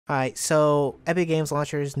Alright, so Epic Games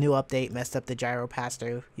Launcher's new update messed up the gyro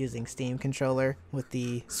pass-through using Steam controller with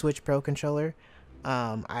the Switch Pro controller.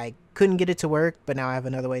 I couldn't get it to work, but now I have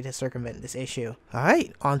another way to circumvent this issue.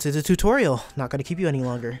 Alright, on to the tutorial. Not going to keep you any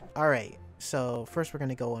longer. Alright, so first we're going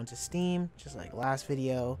to go onto Steam, just like last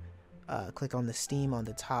video. Click on the Steam on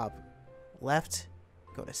the top left,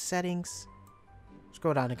 go to Settings,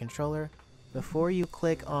 scroll down to Controller. Before you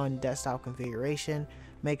click on Desktop Configuration,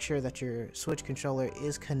 make sure that your Switch controller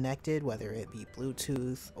is connected, whether it be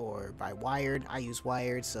Bluetooth or by wired. I use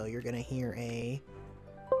wired, so you're going to hear a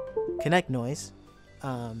connect noise.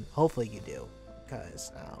 Hopefully you do,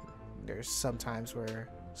 because there's some times where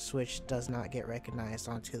Switch does not get recognized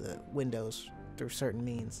onto the Windows through certain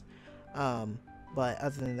means. But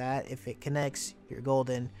other than that, if it connects, you're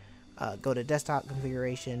golden. Go to Desktop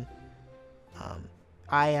Configuration.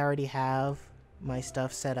 I already have my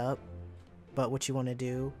stuff set up. But what you want to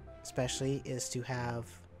do, especially, is to have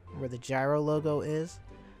where the gyro logo is.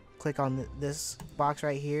 Click on this box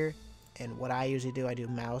right here. And what I usually do, I do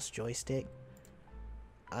mouse joystick.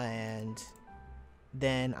 And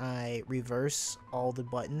then I reverse all the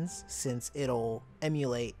buttons since it'll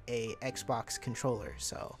emulate a Xbox controller.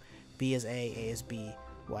 So B is A is B,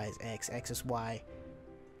 Y is X, X is Y.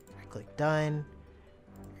 I click done.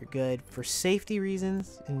 You're good. For safety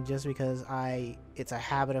reasons, and just because it's a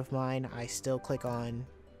habit of mine, I still click on,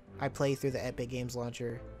 I play through the Epic Games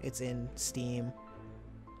Launcher. It's in Steam,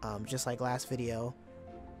 just like last video,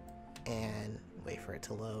 and wait for it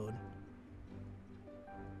to load.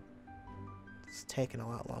 It's taking a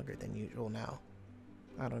lot longer than usual now.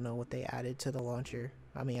 I don't know what they added to the launcher.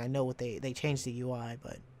 I mean, I know what they changed the UI,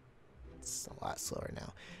 but it's a lot slower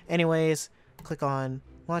now. Anyways, click on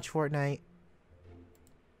Launch Fortnite.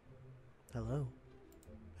 Hello?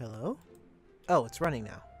 Hello? Oh, it's running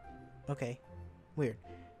now. Okay. Weird.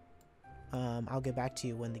 I'll get back to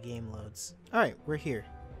you when the game loads. Alright, we're here.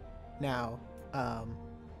 Now,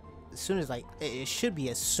 as soon as, it should be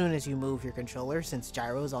as soon as you move your controller, since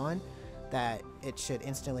gyro's on, that it should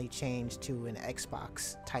instantly change to an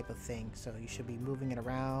Xbox type of thing. So you should be moving it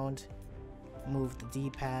around, move the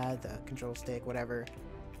D-pad, the control stick, whatever,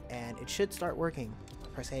 and it should start working.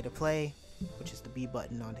 Press A to play, which is the B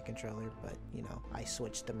button on the controller, but you know, I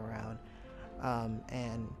switched them around.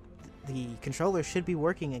 And the controller should be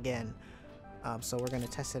working again. So we're going to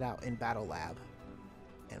test it out in Battle Lab.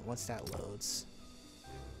 And once that loads,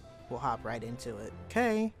 we'll hop right into it.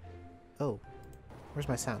 Okay. Oh, where's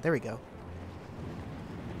my sound? There we go.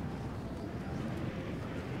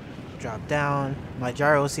 Drop down. My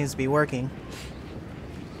gyro seems to be working.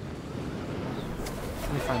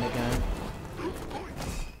 Let me find a gun.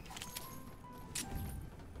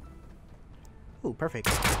 Ooh, perfect.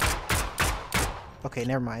 Okay,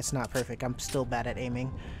 never mind. It's not perfect. I'm still bad at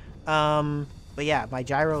aiming. But yeah, my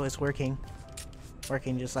gyro is working.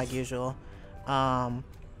 Working just like usual. I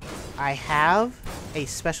have a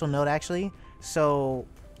special note, actually. So,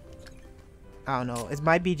 I don't know. It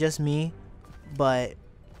might be just me. But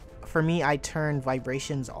for me, I turn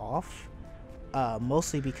vibrations off.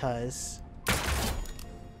 Mostly because...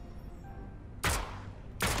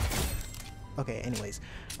 Okay, anyways.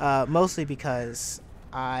 Mostly because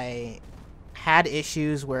I had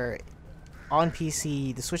issues where on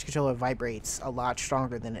PC the Switch controller vibrates a lot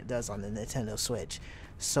stronger than it does on the Nintendo Switch.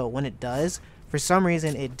 So when it does, for some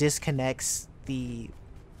reason it disconnects the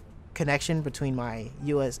connection between my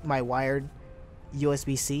wired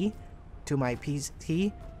USB-C to my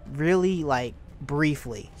PC really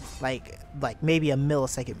briefly, like maybe a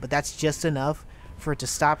millisecond, but that's just enough for it to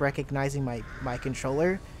stop recognizing my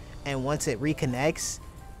controller. And once it reconnects,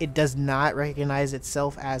 it does not recognize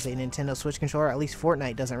itself as a Nintendo Switch controller. At least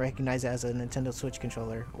Fortnite doesn't recognize it as a Nintendo Switch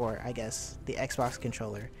controller, or I guess the Xbox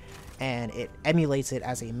controller. And it emulates it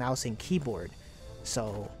as a mouse and keyboard.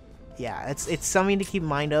 So yeah, it's something to keep in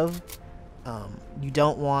mind of. You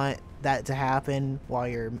don't want that to happen while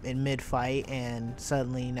you're in mid-fight and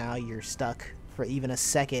suddenly now you're stuck for even a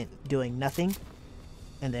second doing nothing,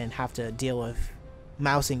 and then have to deal with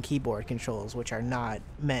mouse and keyboard controls, which are not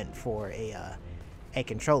meant for a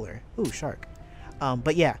controller. Ooh, shark.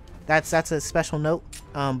 But yeah, that's a special note.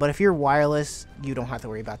 But if you're wireless, you don't have to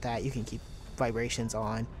worry about that. You can keep vibrations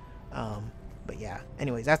on. But yeah,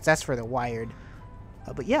 anyways, that's for the wired.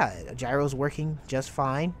 But yeah, gyro's working just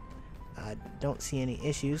fine. Don't see any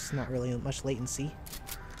issues. Not really much latency.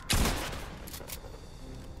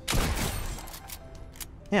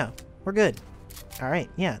 Yeah, we're good. All right,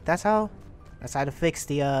 yeah, that's how to fix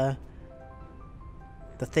the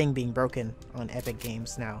thing being broken on Epic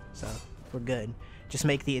Games now. So we're good. Just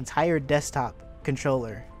make the entire desktop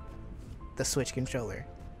controller the Switch controller.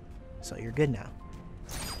 So you're good now.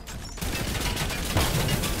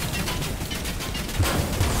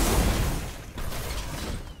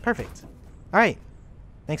 Perfect. All right.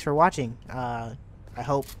 Thanks for watching. I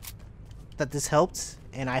hope that this helped,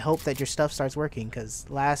 and I hope that your stuff starts working, because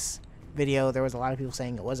last video there was a lot of people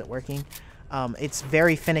saying it wasn't working. It's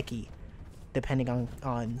very finicky depending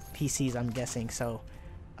on PCs, I'm guessing. So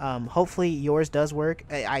hopefully yours does work.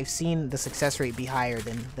 I've seen the success rate be higher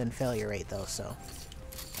than failure rate though, so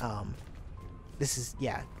this is,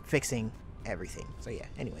 yeah, fixing everything. So yeah,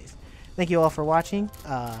 anyways, thank you all for watching.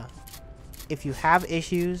 If you have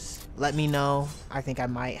issues, let me know. I think I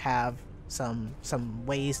might have some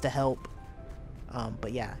ways to help.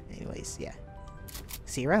 But yeah, anyways, yeah,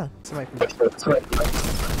 see you around.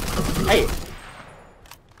 Hey,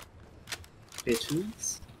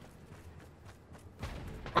 bitches.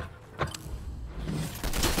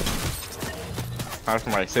 That's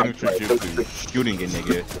my signature jutsu, shooting a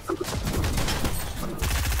nigga.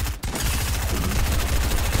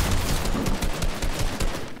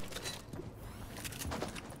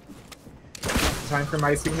 Time for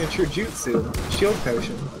my signature jutsu, shield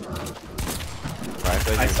potion.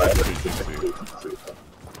 My signature jutsu.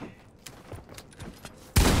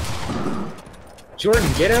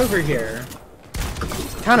 Jordan, get over here.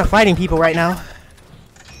 Kind of fighting people right now.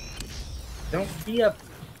 Don't be a...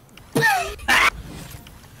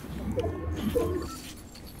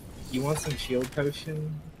 You want some shield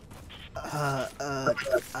potion?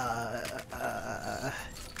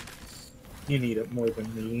 You need it more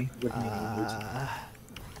than me. What do you need?